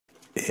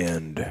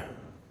And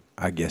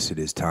I guess it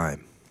is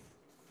time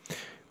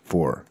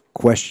for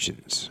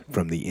questions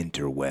from the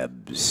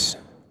interwebs.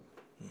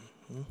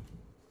 Mm-hmm.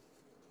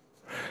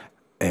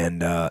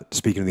 And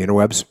speaking of the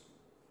interwebs,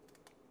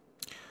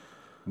 a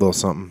little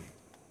something.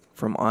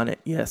 From Onnit,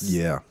 yes.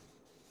 Yeah.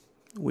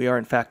 We are,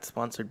 in fact,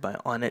 sponsored by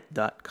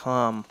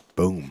Onnit.com.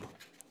 Boom.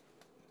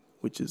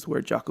 Which is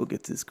where Jocko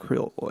gets his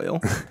krill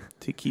oil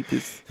to keep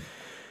his,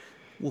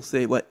 we'll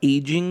say,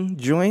 aging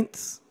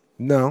joints?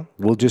 No,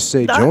 we'll just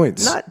say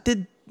joints.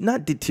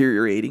 Not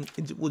deteriorating.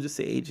 We'll just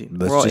say aging.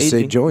 Let's just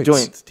say joints.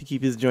 Joints, to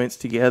keep his joints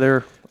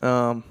together.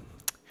 So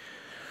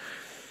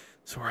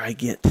where I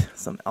get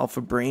some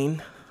alpha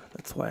brain.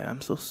 That's why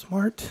I'm so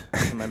smart.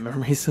 And my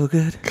memory's so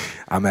good.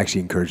 I'm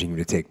actually encouraging you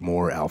to take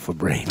more alpha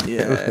brain.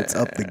 Yeah. Let's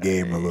up the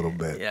game a little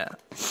bit. Yeah.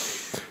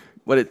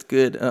 But it's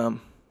good. So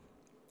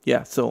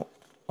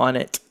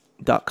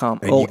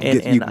Onnit.com.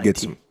 Onnit. You can get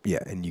some,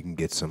 and you can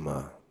get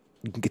some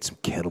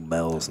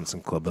kettlebells and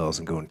some clubbells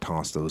and go and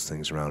toss those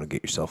things around and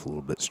get yourself a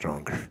little bit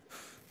stronger.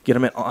 Get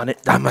them at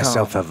Onnit.com. I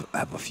myself have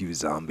a few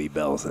zombie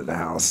bells at the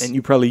house, and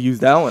you probably use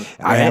that one.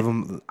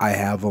 Right? I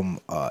have them.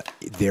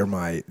 They're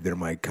my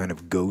kind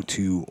of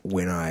go-to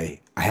when I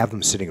have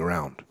them sitting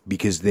around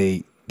because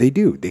they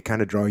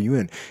kind of draw you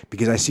in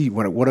because I see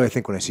what do I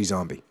think when I see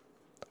zombie?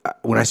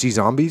 When I see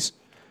zombies,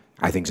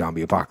 I think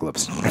zombie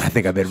apocalypse. And I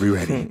think I better be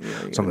ready.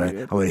 So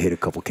I'm gonna hit a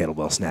couple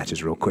kettlebell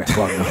snatches real quick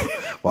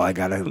while I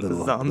got a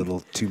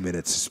little 2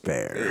 minutes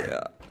spare.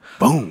 Yeah.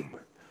 Boom.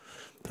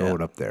 Throw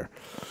it up there.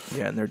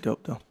 Yeah, and they're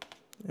dope though.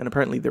 And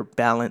apparently they're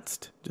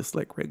balanced, just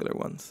like regular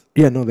ones.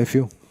 Yeah, no, they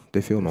feel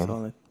normal.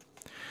 Solid.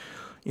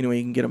 Anyway,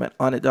 you can get them at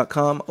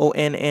Onnit.com,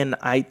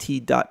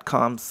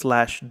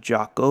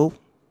 ONNIT.com/Jocko,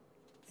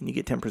 and you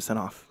get 10%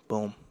 off.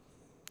 Boom.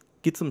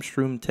 Get some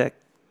Shroom Tech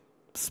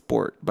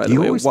Sport, by the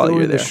way, while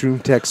you're there.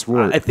 Shroom Tech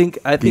Sport. I think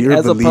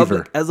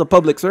as a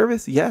public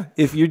service, yeah.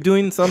 If you're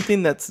doing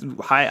something that's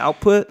high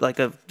output, like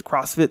a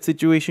CrossFit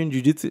situation,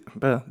 jiu-jitsu,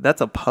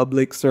 that's a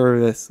public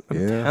service.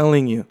 I'm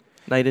telling you,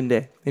 night and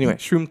day. Anyway,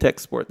 Shroom Tech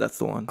Sport, that's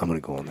the one. I'm gonna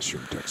go on the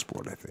Shroom Tech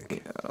Sport. I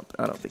think. Yeah,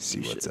 I don't think you should.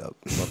 See what's up.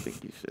 I don't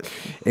think you should.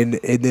 And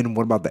then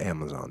what about the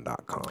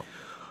Amazon.com?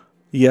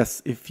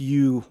 Yes, if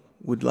you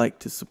would like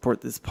to support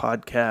this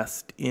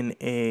podcast in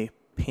a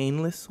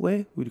painless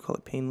way, would you call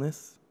it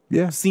painless?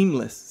 Yeah.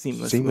 Seamless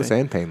way.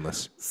 And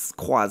painless.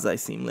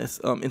 Quasi-seamless.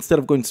 Instead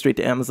of going straight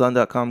to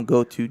Amazon.com,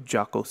 go to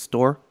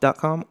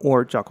JockoStore.com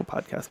or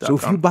JockoPodcast.com. So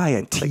if you buy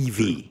a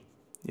TV,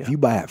 if you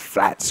buy a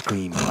flat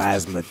screen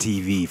plasma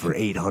TV for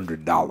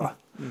 $800,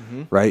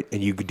 right?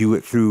 And you do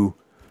it through,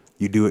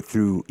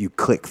 you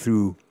click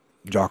through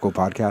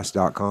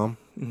JockoPodcast.com.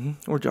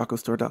 Or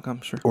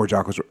JockoStore.com, sure. Or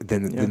JockoStore,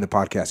 then the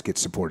podcast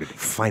gets supported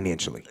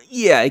financially.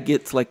 Yeah, it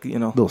gets like,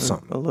 little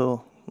something. A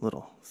little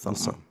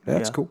something.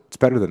 That's cool. It's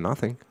better than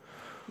nothing.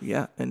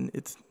 Yeah, and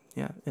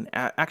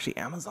actually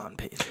Amazon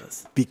pays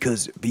us.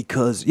 Because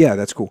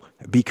that's cool.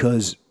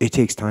 Because it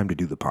takes time to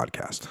do the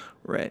podcast.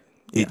 Right.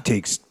 It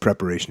takes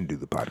preparation to do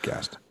the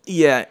podcast.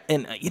 Yeah,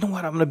 and you know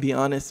what? I'm gonna be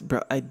honest,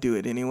 bro. I do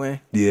it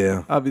anyway.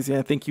 Yeah. Obviously,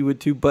 I think you would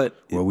too. But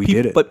we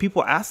did it. But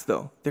people ask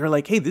though. They're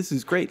like, "Hey, this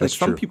is great." That's like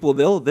some true. people,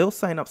 they'll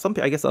sign up.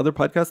 I guess other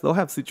podcasts, they'll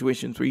have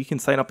situations where you can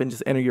sign up and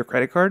just enter your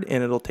credit card,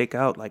 and it'll take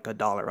out like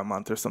 $1 a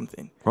month or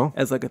something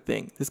as like a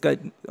thing. This guy,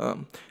 I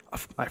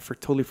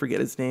totally forget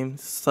his name.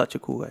 Such a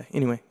cool guy.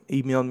 Anyway,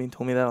 emailed me and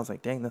told me that. I was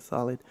like, "Dang, that's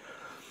solid."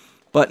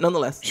 But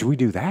nonetheless, should we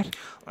do that?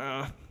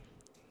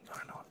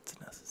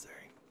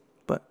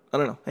 But I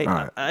don't know. Hey,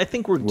 right. I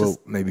think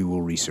maybe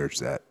we'll research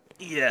that.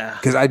 Yeah.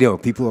 Because I know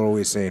people are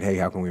always saying, hey,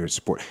 how can we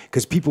support?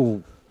 Because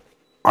people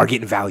are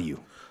getting value.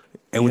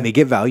 And when they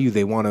get value,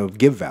 they want to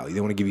give value. They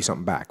want to give you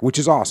something back, which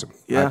is awesome.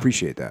 Yeah. I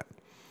appreciate that.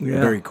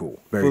 Yeah. Very cool.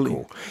 Very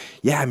cool.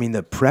 Yeah, I mean,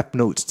 the prep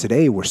notes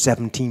today were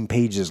 17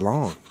 pages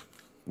long,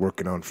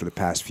 working on for the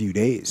past few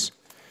days.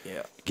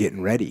 Yeah.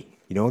 Getting ready.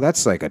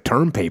 That's like a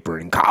term paper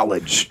in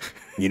college.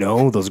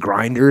 Those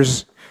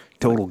grinders,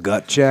 total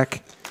gut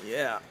check.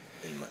 Yeah.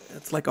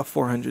 It's like a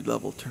 400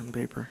 level term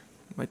paper.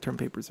 My term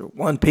papers are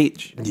 1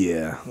 page.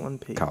 Yeah. 1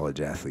 page. College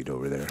athlete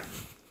over there.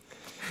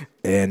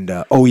 And,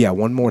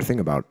 one more thing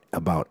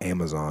about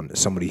Amazon.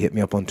 Somebody hit me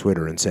up on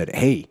Twitter and said,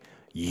 hey,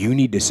 you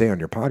need to say on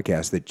your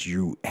podcast that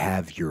you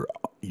have your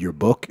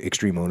book,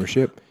 Extreme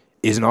Ownership,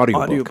 is an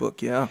audiobook.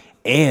 Audiobook, yeah.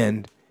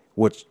 And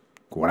what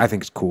I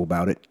think is cool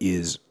about it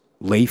is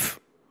Leif,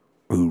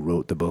 who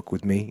wrote the book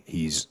with me,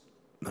 he's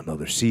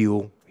another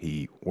SEAL.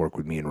 He worked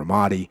with me in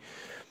Ramadi.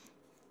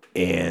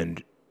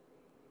 And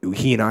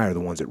he and I are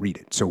the ones that read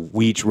it. So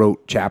we each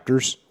wrote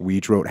chapters. We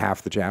each wrote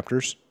half the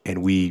chapters,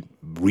 and we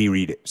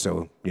reread it.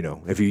 So,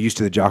 if you're used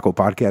to the Jocko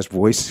Podcast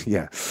voice,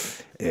 yeah.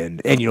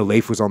 And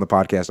Leif was on the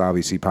podcast,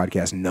 obviously,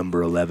 podcast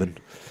number 11.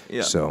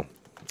 Yeah. So,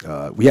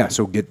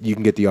 so you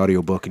can get the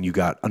audiobook, and you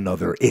got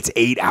another. It's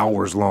 8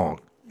 hours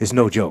long. It's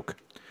no joke.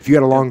 If you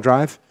got a long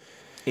drive.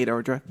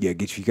 8-hour drive? Yeah,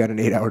 if you got an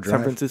 8-hour drive.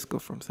 San Francisco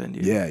from San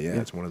Diego. Yeah,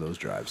 it's one of those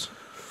drives.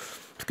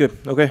 It's good.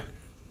 Okay.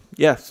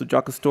 Yeah, so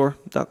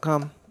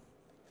JockoStore.com.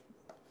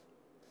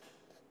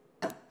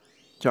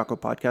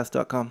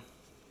 JockoPodcast.com.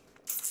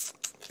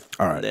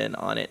 All right. And then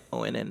Onnit,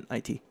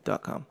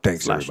 Onnit.com.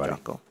 Thanks, everybody.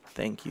 Jocko.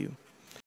 Thank you.